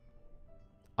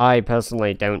 I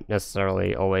personally don't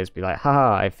necessarily always be like,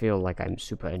 haha, I feel like I'm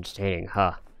super entertaining,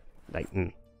 huh? Like,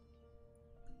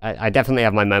 I definitely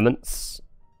have my moments.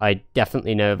 I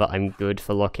definitely know that I'm good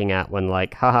for looking at when,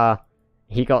 like, haha,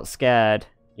 he got scared,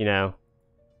 you know?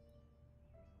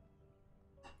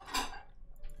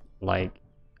 Like,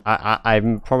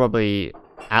 I'm probably